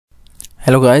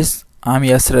Hello guys, I'm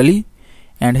Yasir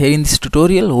and here in this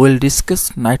tutorial we will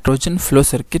discuss nitrogen flow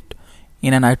circuit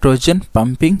in a nitrogen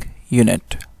pumping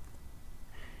unit.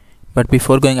 But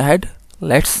before going ahead,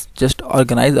 let's just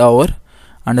organize our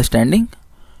understanding.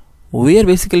 We are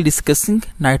basically discussing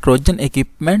nitrogen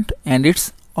equipment and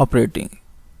its operating.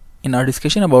 In our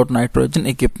discussion about nitrogen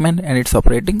equipment and its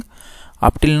operating,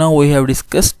 up till now we have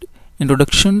discussed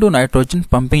introduction to nitrogen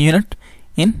pumping unit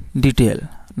in detail.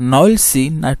 Now we'll see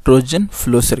nitrogen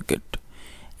flow circuit,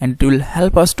 and it will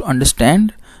help us to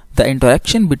understand the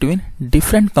interaction between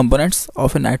different components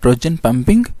of a nitrogen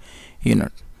pumping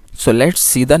unit. So let's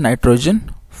see the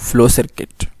nitrogen flow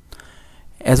circuit.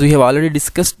 As we have already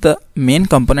discussed the main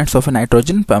components of a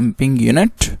nitrogen pumping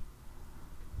unit,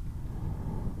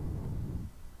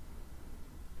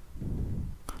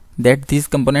 that these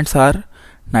components are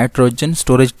nitrogen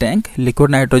storage tank,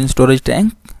 liquid nitrogen storage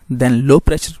tank, then low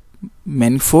pressure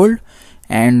manifold,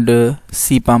 and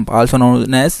C pump, also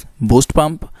known as boost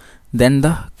pump, then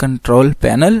the control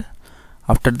panel.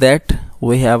 After that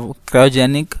we have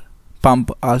cryogenic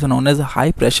pump, also known as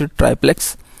high pressure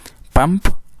triplex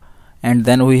pump, and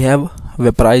then we have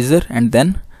vaporizer, and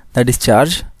then the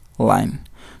discharge line.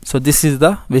 So this is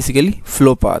the basically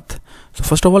flow path. So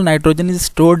first of all, nitrogen is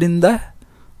stored in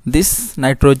this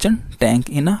nitrogen tank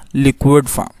in a liquid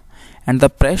form, and the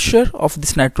pressure of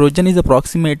this nitrogen is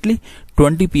approximately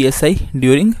 20 psi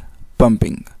during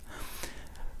pumping.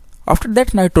 After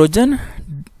that, nitrogen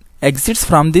exits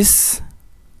from this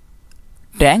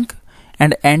tank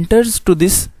and enters to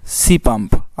this C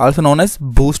pump, also known as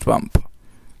boost pump.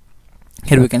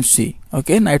 Here we can see,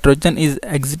 okay, nitrogen is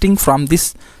exiting from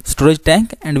this storage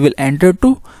tank and will enter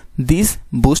to this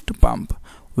boost pump.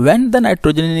 When the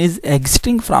nitrogen is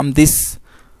exiting from this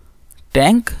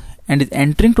tank and is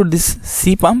entering to this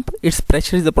C pump, its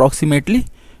pressure is approximately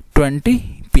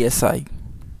 20 psi.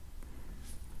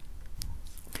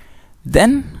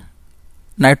 Then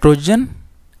nitrogen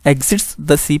exits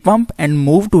the C pump and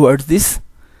move towards this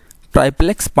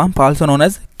triplex pump, also known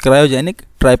as cryogenic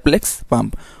triplex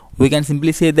pump. We can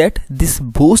simply say that this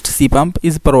boost C pump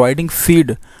is providing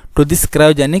feed to this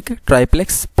cryogenic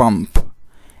triplex pump,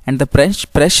 and the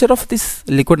pressure of this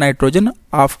liquid nitrogen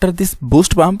after this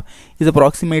boost pump is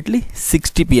approximately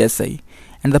 60 psi,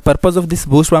 and the purpose of this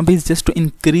boost pump is just to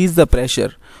increase the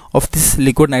pressure of this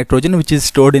liquid nitrogen which is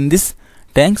stored in this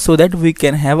tank, so that we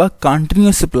can have a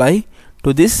continuous supply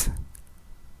to this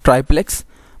triplex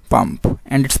pump,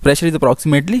 and its pressure is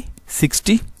approximately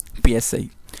 60 psi.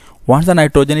 Once the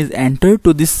nitrogen is entered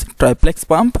to this triplex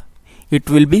pump, it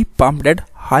will be pumped at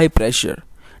high pressure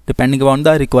depending upon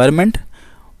the requirement.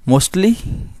 Mostly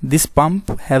this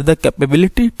pump have the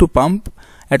capability to pump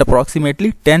at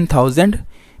approximately 10,000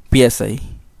 psi.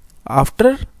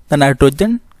 After the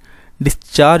nitrogen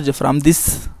discharge from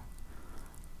this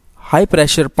high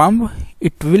pressure pump,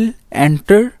 it will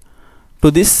enter to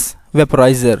this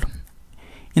vaporizer.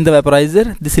 In the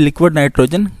vaporizer, this liquid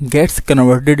nitrogen gets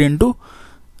converted into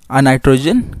a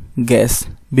nitrogen gas.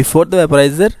 Before the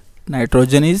vaporizer,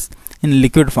 nitrogen is in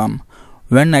liquid form.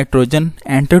 When nitrogen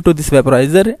enter to this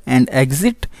vaporizer and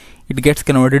exit, it gets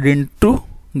converted into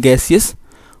gaseous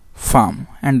form,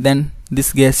 and then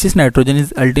this gaseous nitrogen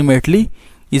is ultimately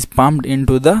pumped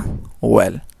into the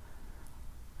well.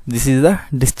 This is the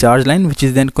discharge line, which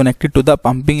is then connected to the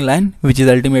pumping line, which is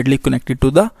ultimately connected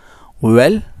to the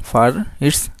well for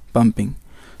its pumping.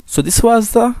 So this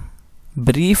was the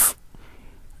brief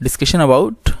discussion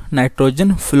about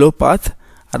nitrogen flow path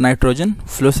or nitrogen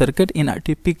flow circuit in a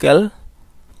typical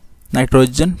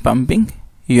nitrogen pumping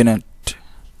unit.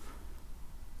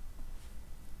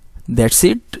 That's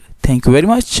it. Thank you very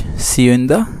much. See you in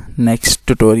the next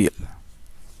tutorial.